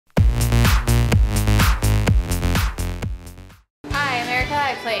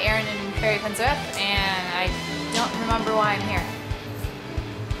I play Aaron in Fairy Fencer F, and I don't remember why I'm here.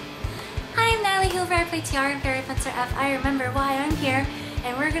 Hi, I'm Natalie Hoover. I play Tiara in Fairy Fencer F. I remember why I'm here,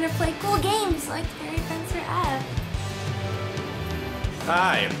 and we're gonna play cool games like Fairy Fencer F.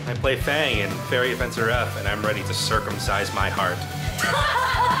 Hi, I play Fang in Fairy Fencer F, and I'm ready to circumcise my heart.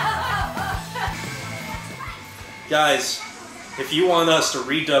 Guys, if you want us to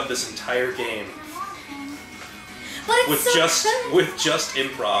redub this entire game with just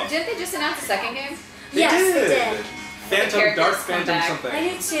improv, Didn't they just announce the second game? Yes, they did. Phantom, Dark Phantom something. I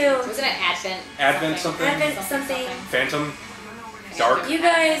did too. Wasn't it Advent? Advent something? Advent something. Phantom? Dark? You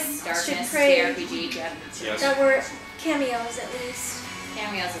guys Darkness, should pray JRPG, Yes. that were cameos at least.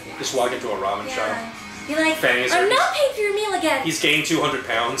 Cameos would be Just walk into a ramen shop. Be like, Fangs I'm are- not paying for your meal again. He's gained 200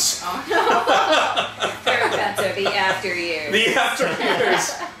 pounds. Oh no! Fairy Fencer, the after years. The after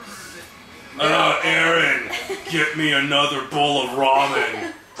years. Aaron, get me another bowl of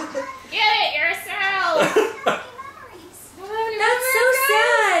ramen. Get it yourself! That's so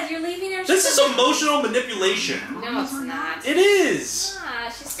sad. You're leaving her. This is emotional manipulation. No, it's not. It is.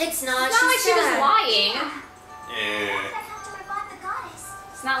 It's not. It's not like she was lying. Yeah.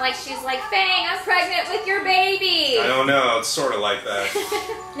 It's not like she's like, Fang, I'm pregnant with your baby. I don't know. It's sort of like that.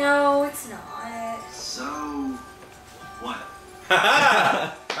 No, it's not. So, what?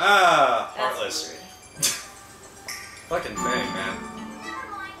 Heartless. Fucking Fang, man.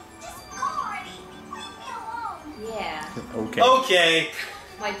 Yeah. Okay. Okay.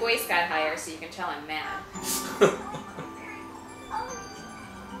 My voice got higher, so you can tell I'm mad.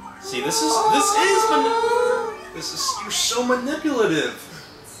 See, you're so manipulative.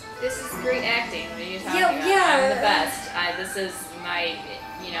 This is great acting. What are you talking Yeah, about? yeah. I'm the best. This is my,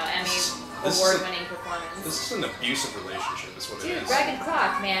 Emmy This is award-winning performance. This is an abusive relationship, is what it Dude, is. Dragon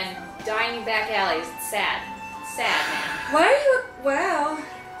Clock, man, dying in back alleys. It's sad. It's sad, man. Why are you? Wow.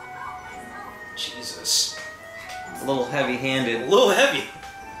 Jesus. A little heavy-handed. A little heavy.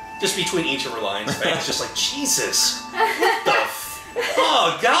 Just between each of her lines, Fang's just like, Jesus. What the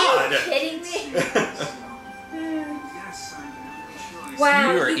oh, God. Are you kidding me?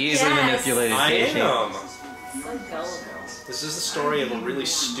 Wow. You are easily manipulated, I Casey. am. So gullible. This is the story of a really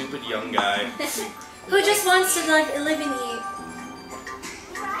stupid young guy. Who just wants to live and eat.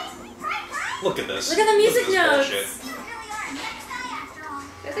 Look at this. Look at the music Look at notes. this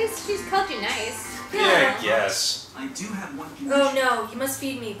At least she's called you nice. bullshit. Yeah, I guess. I do have one condition. Oh no, you must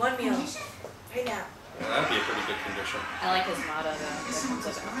feed me one meal. Right now. Yeah, that'd be a pretty good condition. I like his motto, though. That comes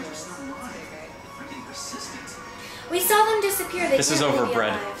up afterwards. It's pretty great. Freaking persistent. We saw them disappear. They This is can't really be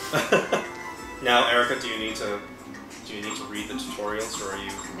overbred. alive. Now, Erica, do you need to read the tutorials, or are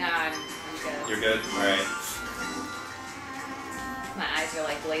you? Nah, I'm good. You're good. All right. My eyes are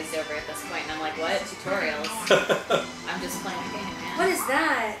like glazed over at this point, and I'm like, what? Tutorials? I'm just playing a game, man. What is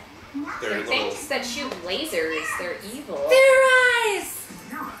that? They're They're little. things that shoot lasers. They're evil. Their eyes!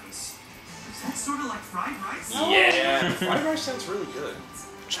 Their rice. Is that sort of like fried rice? Yeah. Fried rice sounds really good.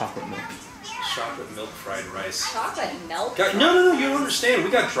 Chocolate milk. Chocolate milk fried rice. Chocolate milk? God, no, you don't understand. We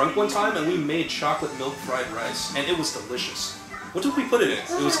got drunk one time and we made chocolate milk fried rice, and it was delicious. What did we put it in?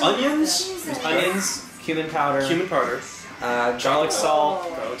 It was onions, Jesus. Onions, cumin powder, cumin powder, garlic salt,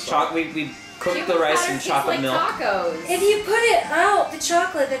 garlic salt. we cooked Cumin the rice powder in tastes chocolate like milk. Tacos. If you put it out, the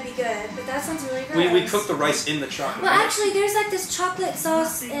chocolate, that'd be good. But that sounds really good. We cooked the rice in the chocolate. Well, milk. actually, there's like this chocolate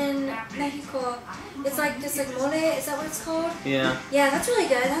sauce in Mexico. It's like this like mole. Is that what it's called? Yeah. Yeah, that's really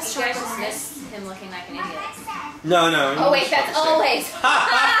good. That's You guys chocolate. just missed him looking like an idiot. No. Oh wait, that's always.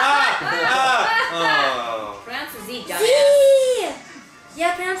 Oh. Pronounce the Z, Z! dumbass.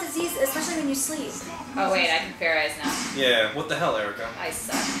 Yeah, pronounce it Z, especially when you sleep. Oh wait, I can fairize now. Yeah. What the hell, Erica? I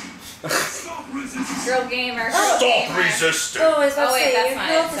suck. Girl gamer. Girl Oh. gamer. resisting. Oh, I was about Oh, to wait, say, that's your fine,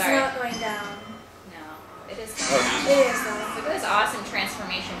 health is sorry. not going down. No, it is. Oh, It is though. Look at this awesome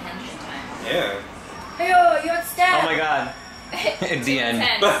transformation henshin time. Yeah. Hey, yo, you got stabbed. Oh my god. At the end.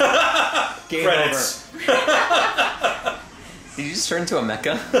 Game Credits. over. Did you just turn into a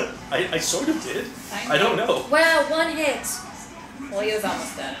mecha? I sort of did. Kinda. I don't know. Wow, one hit. Well, he was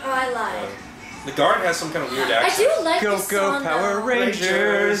almost dead. Oh, I lied. The guard has some kind of weird I accent. do like Go this go song Power though.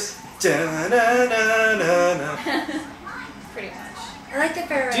 Rangers. Da-na-na-na-na. Pretty much. I like the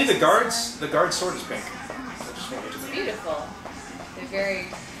Ferris. Dude, the guard's sword is pink. I just want you to It's know. beautiful. They're very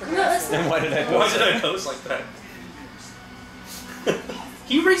No, progressive. Then why did I Why did I pose like that?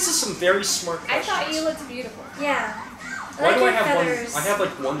 He raises some very smart I questions. thought you looked beautiful. Yeah. Why like do I your have feathers. one? I have like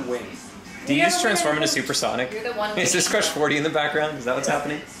one wing. Do you just transform into supersonic? You're the one. Is this Crush 40 in the background? Is that what's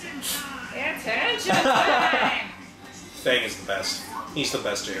happening? Attention time! Fang is the best. He's the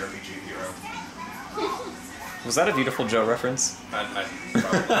best JRPG hero. Was that a Beautiful Joe reference? I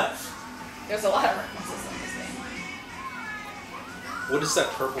probably. There's a lot of references in this game. What is that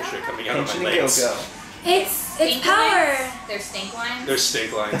purple shit coming out of my Pinching legs? Go-Go. It's Stink power. lines? There's stink lines. There's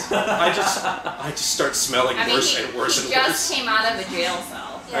stink lines. I just start smelling I mean, worse he, and worse he and just worse. came out of a jail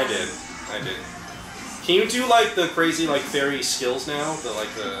cell. I did. Can you do like the crazy like fairy skills now?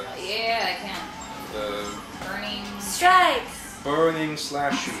 Yeah, I can. The Burning. Strike. burning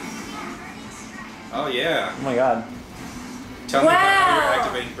slash shoot. Oh yeah. Oh my god. Tell me how Wow. you're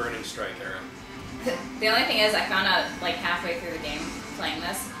activating burning strike, Aaron. The only thing is, I found out like halfway through the game playing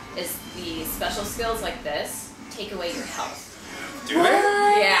this is the special skills like this take away your health. Do they?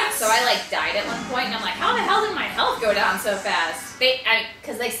 What? Yeah, so I like died at one point, and I'm like, how the hell did my health go down so fast?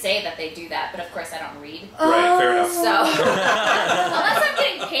 Because they say that they do that, but of course I don't read. Right, fair enough. So unless I'm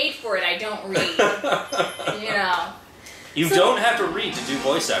getting paid for it, I don't read. You know. You don't have to read to do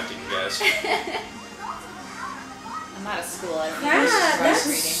voice acting, you guys. I'm out of school. I don't Yeah, need that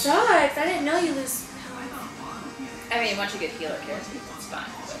reading. sucks. I didn't know you lose. I mean, once you get healer characters, it's fine.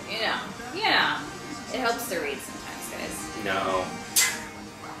 But you know, it helps to read sometimes, guys. No.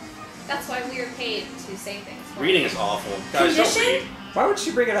 That's why we are paid to say things. Reading is awful. Guys, don't Condition? read. Why would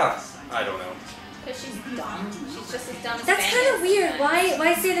she bring it up? I don't know. Because she's dumb. She's just as dumb as That's Fang kind of is. weird.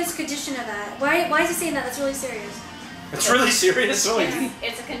 Why say there's a condition of that? Why is he saying that? That's really serious. It's really serious.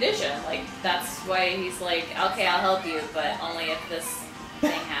 It's a condition. Like, that's why he's like, okay, I'll help you, but only if this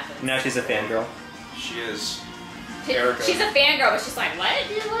thing happens. Now she's a fangirl. She is. She- Erica. She's a fangirl, but she's like, what?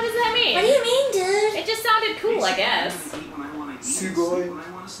 What does that mean? What do you mean, dude? It just sounded cool, I guess. When I want to eat, Sugoi. when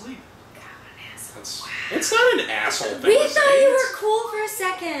I want to sleep. It's not an asshole thing We to thought say. you were cool for a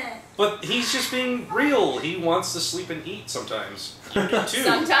second. But he's just being real. He wants to sleep and eat sometimes. You do too.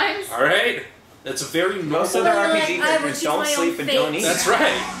 Sometimes. Alright? That's a very normal... Most other Well, like, RPG I would characters choose don't my own sleep and don't fate. eat. That's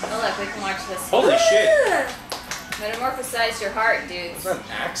right. Oh, look, we can watch this. Holy shit. Ugh. Metamorphosize your heart, dudes. Is that an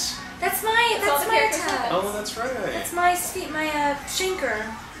axe? That's all my the characters attack. have. Oh, that's right. That's my shanker.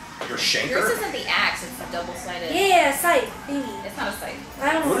 Your Yours shanker? isn't the axe, it's the double-sided. Yeah, scythe thingy. It's not a sight.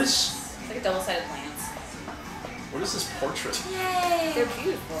 I don't know. What is... It's like a double-sided lance. What is this portrait? Yay. They're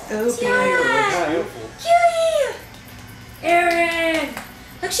beautiful. Yeah. Beautiful. Cutie. Erin.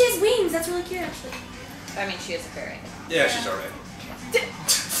 Look, she has wings. That's really cute, actually. I mean, she is a fairy. Yeah, she's alright.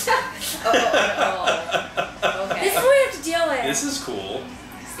 Oh. Okay. This is what we have to deal with. This is cool.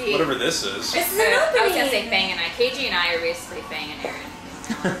 See, Whatever this is. This is an I opening. was gonna say Fang and I. KG and I are basically Fang and Aaron.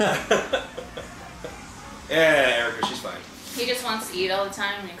 Yeah, Erica, she's fine. He just wants to eat all the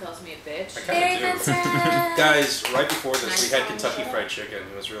time and he calls me a bitch. I Fairy kinda do. Fencer. Guys, right before this, we had Nice. Kentucky Fried Chicken.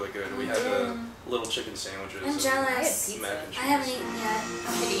 It was really good. We had the little chicken sandwiches. I'm and jealous. Pizza. mac and I haven't cheese. eaten yet.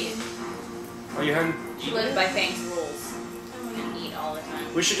 Idiot. Oh, you hadn't He eaten lives it? by Fang's rules and eat all the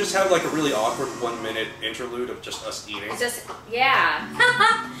time. We should just have like a really awkward 1 minute interlude of just us eating. It's just, yeah.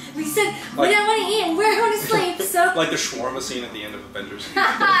 We said we Like- don't want to eat and we're going to sleep, so. Like the shawarma scene at the end of Avengers.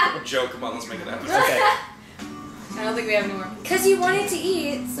 Joe, come on, let's make it happen. Okay. I don't think we have any more. Because you wanted to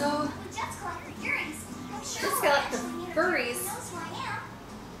eat, so. Just got the furries.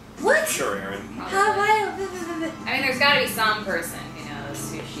 What? Sure, Aaron. How I mean, there's gotta be some person who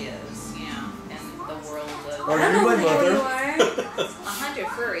knows who she is, you know, in the world of Or I don't know my who the hell mother. you are. 100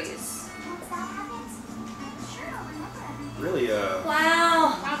 furries. Really,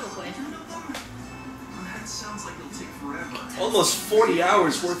 Wow. Probably. That sounds like it'll take forever. almost 40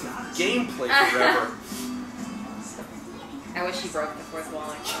 hours worth of gameplay forever. I wish he broke the fourth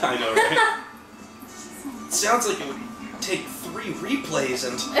wall. I know, right? It sounds like it would take 3 replays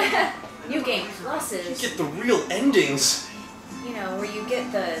and New game pluses. get the real endings. You know, where you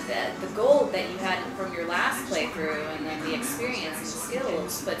get the gold that you had from your last playthrough and then the experience and the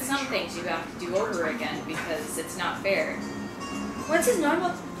skills, but some things you have to do over again because it's not fair. What's his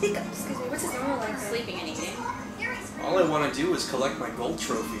normal? Excuse me. What's his normal like? Sleeping and eating. All I want to do is collect my gold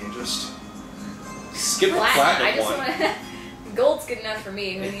trophy and just skip the I platinum just one. want gold's good enough for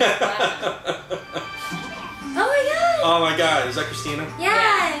me. Who needs platinum? Oh my god. Oh my god, is that Christina?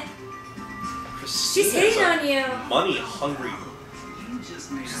 Yeah. Christina's She's hitting a on you. money hungry. You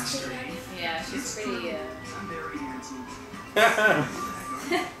just made us Hitting on you. Yeah, she's pretty. I'm very handsome.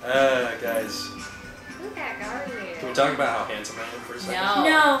 Guys, Look at Garlic. can we talk about how handsome I am for a second? No.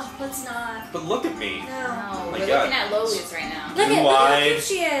 No, let's not. But look at me. No. No, my we're God. looking at Lolies right now. Look at how Blue-eyed. cute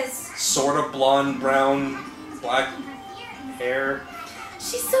she is. Sort of blonde, brown, black hair.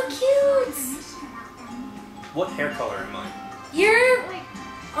 She's so cute. What hair color am I? You're Like,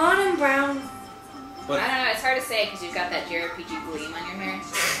 autumn brown. I But don't know, it's hard to say because you've got that JRPG gleam on your hair.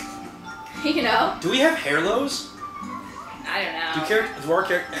 You know? do we have hair lows? I don't know. Do our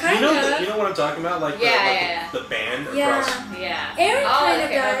characters? Kinda. You know what I'm talking about? Like Yeah, the band Yeah. across. Yeah. Aaron kind of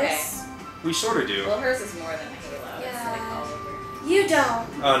okay, does. okay. We sort of do. Well, hers is more than a halo. It's Yeah. like all over. You don't.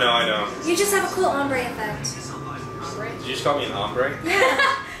 Oh no, I know. You just have a cool ombre effect. Ombre? Did you just call me an ombre?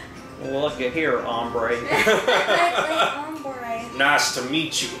 Yeah. Well, look at here, hombre. like ombre. Nice to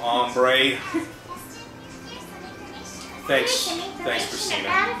meet you, ombre. Thanks, Christina.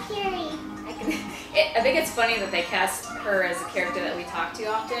 I think it's funny that they cast her as a character that we talk to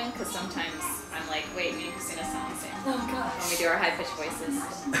often, because sometimes I'm like, wait, me and Christina sound the same. Oh gosh. When we do our high-pitched voices.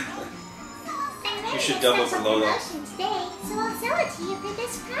 You should dub over Lola. Today, so I'll sell it to you for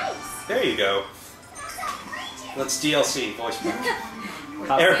this price. There you go. Let's DLC voice back.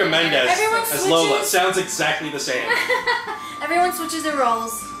 Erica Mendez Everyone as Lola. switches. Sounds exactly the same. Everyone switches their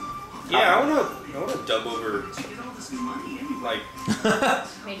roles. Yeah, I wanna dub over like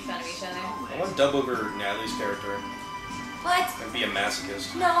Made fun of each other. I wanna dub over Natalie's character What? and be a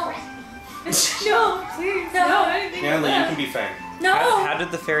masochist. No. No, please. No. Natalie, you can be Fang. No. How did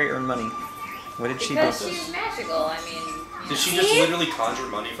the fairy earn money? What did she do? Because she's magical. I mean, Did she just literally conjure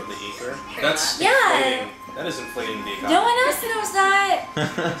money from the ether? That's Yeah. inflating. That is inflating the economy. No one else knows that.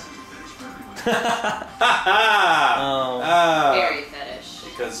 Oh. Very fetish.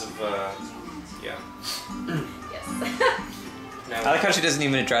 Because of yeah. Yes. I like how she doesn't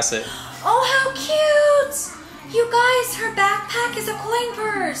even address it. Oh, how cute! You guys, her backpack is a coin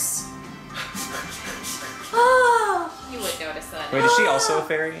purse. Oh, You would notice that. Wait, is she also a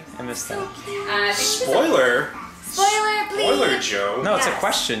fairy? I missed so that. cute. I think she's a- Spoiler. Spoiler, please. Spoiler, Joe. No, it's a Yes.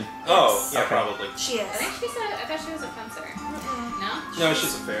 question. Oh, yeah, Okay. probably. She I is. think I thought she was a fencer. Mm-mm. No? No,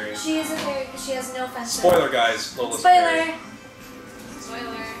 she's a fairy. She is a fairy because she has no fence. Spoiler, guys. Lola's a fairy. Spoiler.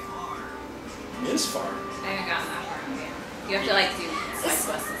 Spoiler. It is far. I haven't gotten that far in the game. You have to like do side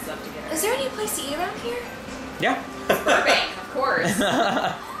quests and stuff to get her. Is there any place to eat around here? Yeah. Burbank, of course.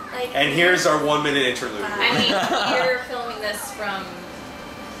 Like. And here's our 1 minute interlude. I mean, you're filming this from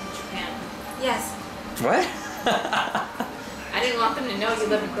Japan. Yes. What? I didn't want them to know you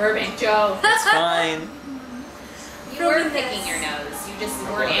live in Burbank, Joe. It's fine. You were Filming picking this. your nose. You just I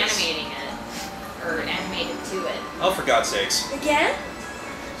weren't was. animating it. Or animated to it. Oh, for God's sakes. Again?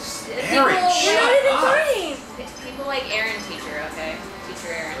 Aaron, We're shut not even up. recording. People like Aaron Teacher, okay?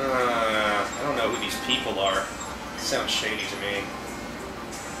 Teacher Aaron. I don't know who these people are. Sounds shady to me.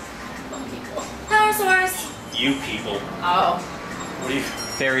 People. Dinosaurs. You people. Oh. What do you?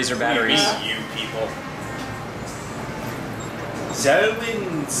 Fairies or What do you batteries? mean, you people?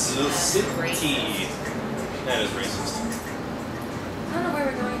 Zawin City. That is racist. I don't know where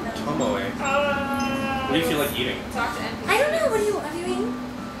we're going though. Tomoe. What do you feel like eating? Talk to NPC. I don't know. What do you? Have you eaten?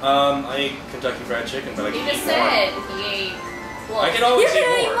 I ate Kentucky Fried Chicken, but I You can just eat more. said he ate. Well, I can always You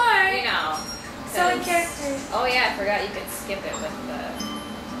can eat eat more. more. You know. So in 'cause- character. Oh yeah, I forgot you could skip it with the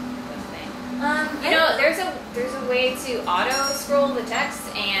thing. I You know, don't there's a way to auto scroll the text,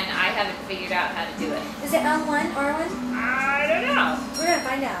 and I haven't figured out how to do it. Is it L1, R1? I don't know. We're gonna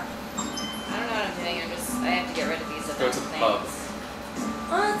find out. I don't know what I'm doing. I have to get rid of these Go event to the things. pub.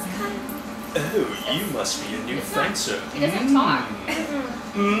 Oh, it's kind of. Oh, you must be a new It's not- fencer. he doesn't talk.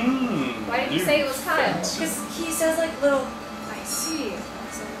 Mmm. Why did you say it was Kyle? Because he says like little. I see.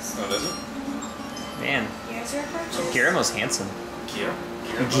 Says, Oh, does it? Man, here's your purchase. Guillermo's handsome. Guillermo.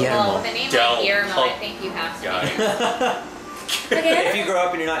 Well, with a name Del like Guillermo, I Pulp think you have to. Guy. If Again? you grow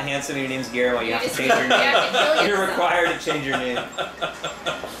up and you're not handsome and your name's Guillermo, you have to just- change your you have to kill name. You're yourself. required to change your name.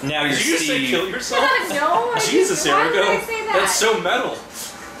 Now you're Did you just say Steve. kill yourself? No, I Jesus, didn't. Why would Erica. I say that? That's so metal.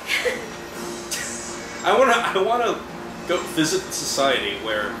 I wanna go visit the society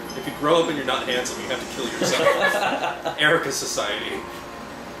where if you grow up and you're not handsome, you have to kill yourself. Erica Society.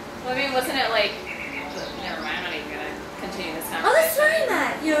 Well, I mean, wasn't it like? Never mind. I'm not even gonna continue this Oh, let's conversation. learn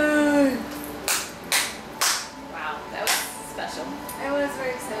that. Yay. Wow, that was special. I was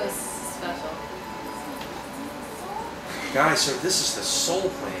very That excited. was special. Guys, so this is the Soul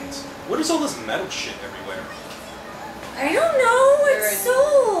Plains. What is all this metal shit everywhere? I don't know. There It's is-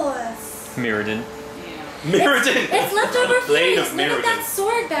 souls. Mirrodin. Yeah. Mirrodin! It's leftover Blade Furies. of Look at that Mirrodin.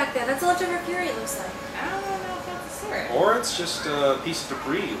 sword back there. That's a leftover Fury, it looks like. I don't know if that's a sword. Or it's just a piece of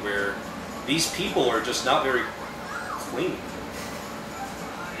debris where these people are just not very clean.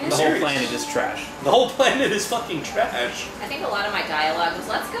 The whole Serious. planet is trash. The whole planet is fucking trash. I think a lot of my dialogue was,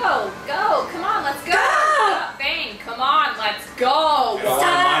 "Let's go, go, come on, let's go." Go! Bang, come on, let's go. And all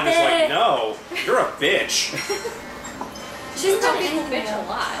Stop mine is like, it. no, you're a bitch. She's You not talk being bitch a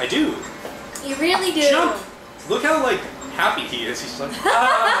lot. I do. You really do. Jump! Look how like happy he is. He's like,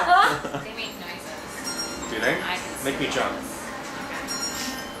 ah. They make noises. Do they? I can Make me see jump. this.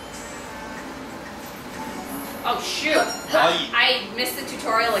 Okay. Oh shoot! I missed the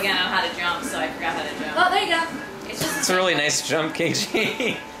tutorial again on how to jump, so I forgot how to jump. Oh, there you go. It's a really nice jump,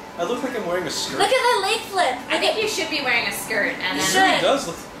 KG. I look like I'm wearing a skirt. Look at the leg flip. I think you should be wearing a skirt, and It then really does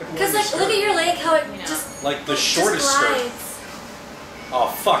look like I'm Because wearing a like, look at skirt. your leg, how it You know. just Like the just shortest skirt. glides. Oh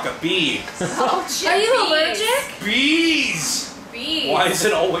fuck, a bee. oh shit! Are you bees. allergic? Bees! Bees. Why is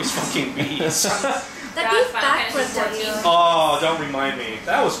it always fucking bees? That God, beef Final Fantasy backflipped at you. 14. Oh, don't remind me.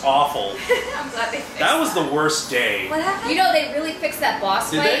 That was awful. I'm glad they fixed That was the worst day. What happened? You know, they really fixed that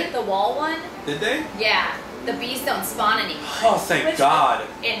boss Did fight, they? the wall one. Did they? Yeah, the bees don't spawn anymore Oh, thank Which God.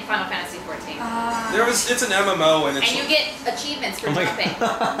 in Final Fantasy 14. It's an MMO and it's And you get achievements for Oh my jumping.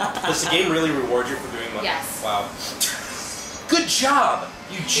 does the game really reward you for doing that? Yes. Wow. Good job.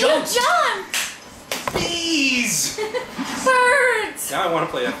 You You jumped. jumped! Bees. Birds! Now I want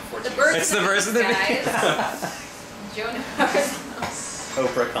to play FF14. The birds It's the verse of the guys. Joe knows.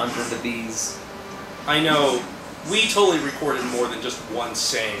 Oprah conquered the bees. I know. We totally recorded more than just one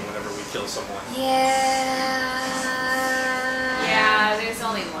saying whenever we kill someone. Yeah. Yeah, there's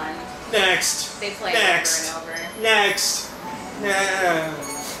only one. Next. They play Next. it over and over. Next. Nah.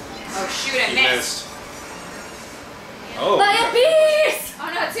 Oh shoot, I You missed. missed. Oh. By a beast!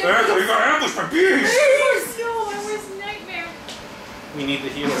 Oh no, it's Erica, we got ambushed by bees. No, I was a nightmare. We need the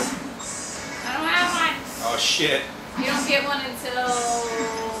healer. I don't have one. Oh shit. You don't get one until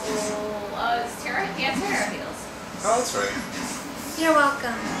it's Terra. Yeah, Terra heals. Oh, that's right. You're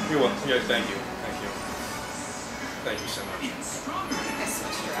welcome. You're welcome. Yeah, thank you. Thank you. Thank you so much. I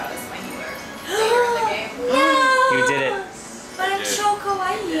switched her out as my healer later in the game. No! You did it. But I'm did. so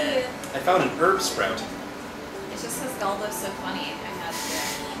kawaii. I found an herb sprout. It's just because Galdo's so funny. I had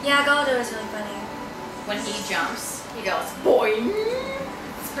to. Yeah, Galdo is really funny. When he jumps, he goes boing.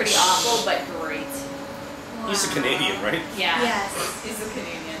 It's pretty awful, but great. He's a Canadian, right? Yeah. Yes. He's a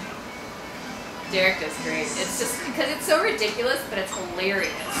Canadian. Derek does great. It's just because it's so ridiculous, but it's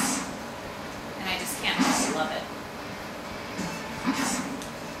hilarious. And I just can't help but love it.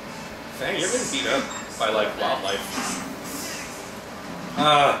 Dang, you're getting beat up by like wildlife.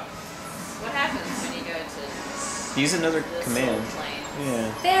 What happens when you go to Use another the command. soul plane?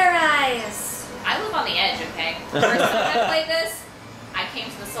 Yeah. Fair eyes. I live on the edge, okay? The first time I played this, I came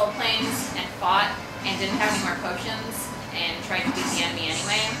to the soul planes and fought and didn't have any more potions and tried to beat the enemy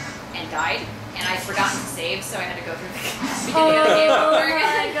anyway and died. And I'd forgotten to save, so I had to go through the beginning of the game Oh over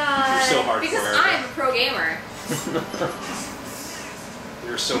my again. god. You're so hardcore. Because Erica. I'm a pro gamer.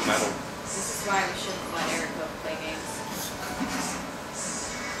 You're so metal. This is why we shouldn't let Erica play games.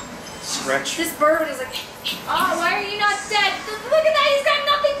 Stretch. This bird is like. Oh, why are you not dead? Look at that, he's got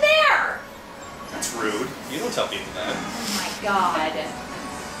nothing there! That's rude. You don't tell people that. Oh my god.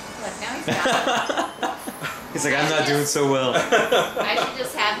 Look, now he's got He's like, I'm not doing so well. I should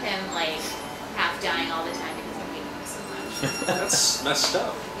just have him, like, half dying all the time because I'm hating him so much. That's messed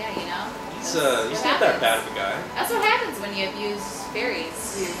up. Yeah, you know? He's That's not what that bad happens. of a guy. That's what happens when you abuse fairies.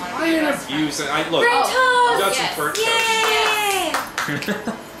 You want to I didn't abuse it. Look, Burnt I toast! got yes. some burnt toast.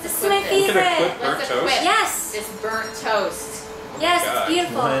 Yay! This is my Let's You can equip favorite. burnt Let's toast. equip Yes. this burnt toast. Yes, God. it's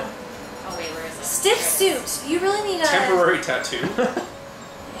beautiful. What? Oh, wait, where is it? Stiff There it is. suit. You really need a. Temporary tattoo.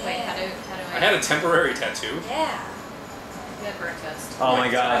 Wait, how do I had a temporary tattoo. Yeah. do that burnt toast? Oh my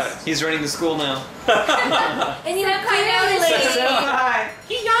god. He's running the school now. And you were Senpai clearly noticed. late.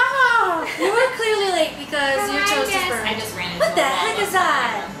 You were clearly late because your toast is I burned. just ran into What the a wall heck of is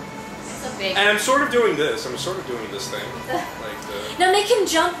that? It's a big... And I'm sort of doing this. I'm sort of doing this thing. Like the... Now make him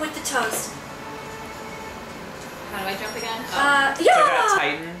jump with the toast. How do I jump again? Oh. Like that Yeah!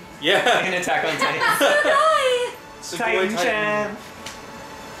 Titan. Like Yeah. an Attack on Titan. Right. Segway Titan-chan.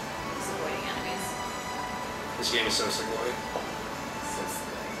 Just avoiding enemies. This game is so Segway. So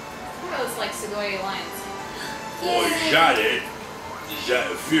Sugoi. Oh, it's like Sugoi lines. Yeah. it. Jet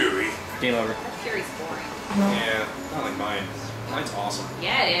of Fury. Game over. That Fury's boring. Yeah, not like mine. Mine's awesome.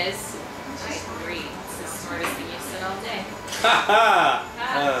 Yeah, it is. I agree. It's the smartest thing you've said all day. Ha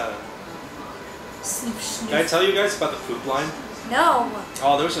ha! Snoop, Did I tell you guys about the poop line? No.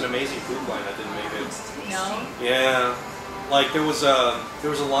 Oh, there was an amazing poop line that didn't make it. No? Yeah. Like there was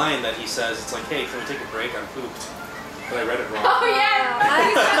a line that he says, it's like, hey, can we take a break? I'm pooped. But I read it wrong. Oh, yeah!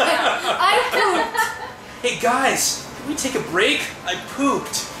 I pooped. Hey guys, can we take a break? I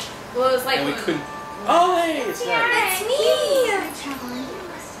pooped. Well, it was like... And we when- couldn't. Oh, hey, it's Yeah, nice. it's me. Traveler, you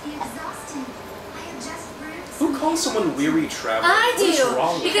must be exhausted. I have just brewed Who calls someone weary traveler? I What is do,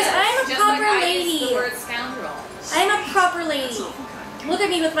 wrong with because that? I'm a Just proper like I lady. use the word scoundrel. I'm a proper lady. Look at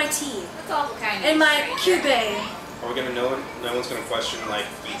me with my tea That's awful kind of and my stranger. cube. Are we gonna know? No one's gonna question like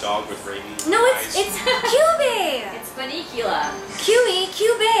the dog with rabies. No, eyes? it's cube. It's Funicula. Cube,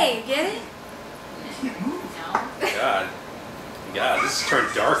 cube. Get it? No. God. God, this has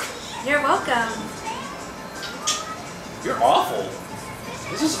turned dark. You're welcome. You're awful.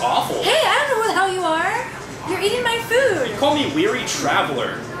 This is awful. Hey, I don't know who the hell you are. You're eating my You food. call me weary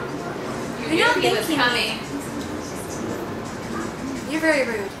traveler. You You're knew not he was thanking me. coming. You're very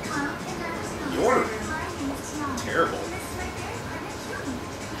rude. You're terrible.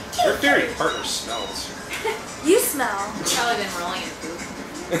 Your fairy partner smells. You smell. He's probably been rolling in poop.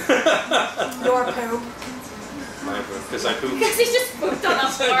 Your poop. My poop, because I poop. Because he just pooped on the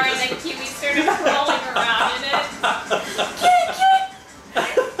floor and then Kiwi started rolling around in it.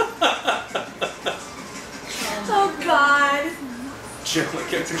 Oh God. Joe, my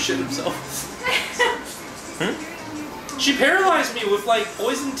character shit himself. She paralyzed me with like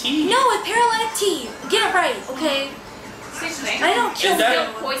poison tea. No, with paralytic tea. Get it right, okay? Same thing. I don't kill And that-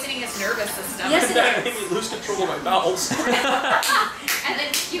 Still you. poisoning his nervous system. Yes, it That is. made me lose control of my bowels. And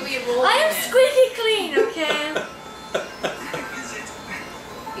then Kiwi rolled I in am it. squeaky clean, okay?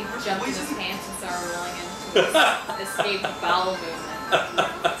 He jumped in his pants and started rolling into his escaped bowel movement.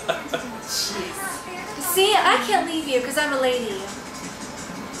 Jeez. See, I can't leave you because I'm a lady.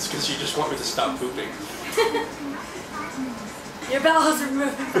 It's because you just want me to stop pooping. Your bowels are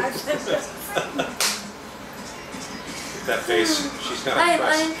moving 5 seconds. That face, she's not I am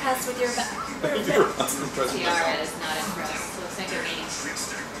impressed. unimpressed with your bowels. You're unimpressed. Tiara is not impressed. Looks like a me.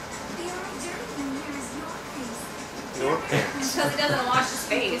 Your pants. Because he doesn't wash his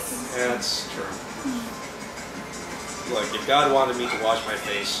face. Yeah, that's true. Look, if God wanted me to wash my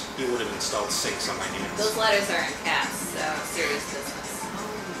face, He would have installed sinks on my hands. Those letters are in caps, so serious business.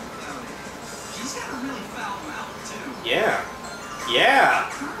 She's got a really foul mouth, too. Yeah.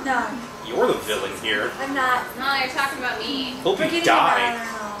 Yeah. No, You're the villain here. I'm not. No, you're talking about me. Hope We're you getting die.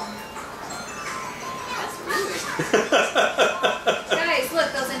 That's rude. Guys,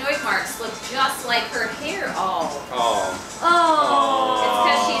 look, those annoyed marks look just like her hair. Oh. Oh, Oh. It's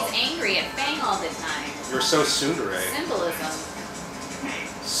because she's angry at Fang all the time. you're so tsundere. Symbolism.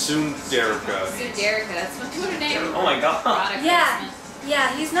 Tsunderica. Suderica, that's my Twitter name. Oh my god. Product Yeah. placement.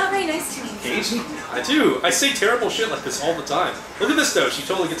 Yeah, he's not very nice to me. Casey? I do. I say terrible shit like this all the time. Look at this though. She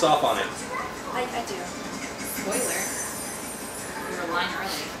totally gets off on it. I do. Spoiler. You were lying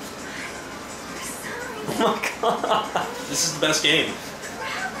early. Oh my god. This is the best game.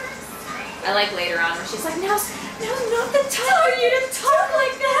 I like later on where she's like, now's not the time for you to talk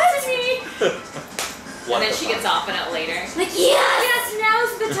like that to me. What And then the she fuck? gets off on it later. Like, yes,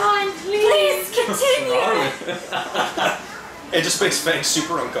 now's the time. Please continue. It just makes Fang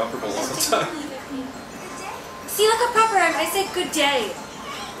super uncomfortable all the time. See, look how proper I am. I say good day.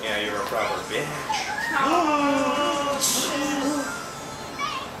 Yeah, you're a proper bitch.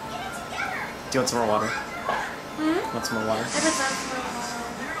 Do you want some more water? Want some more water? I would love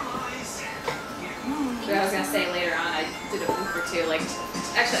But I was gonna say later on, I did a blooper too. Like,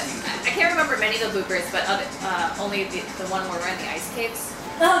 actually, I can't remember many of the bloopers, but only the one where we're in the ice caves.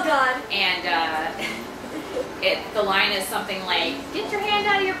 Oh God. And the line is something like, get your hand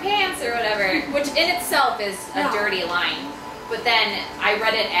out of your pants or whatever, which in itself is a No. dirty line. But then I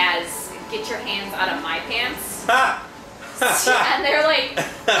read it as, get your hands out of my pants. Ha! And they're like,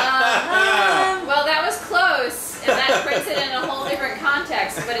 well, that was close. And that puts it in a whole different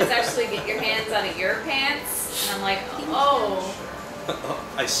context, but it's actually get your hands out of your pants. And I'm like, oh,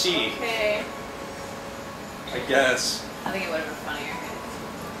 I see. okay. I guess. I think it would have been funnier.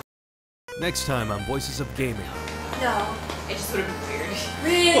 Next time on Voices of Gaming. No. It just would have been weird.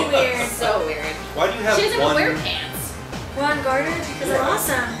 Really weird. So weird. Why do you have She doesn't one? wear pants. Ron Garter, because I'm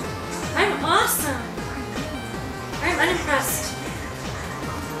awesome. I'm awesome. I'm unimpressed.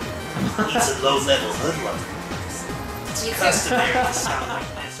 He's a low-level hoodlum. It's You too. customary to sound like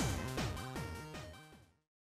that.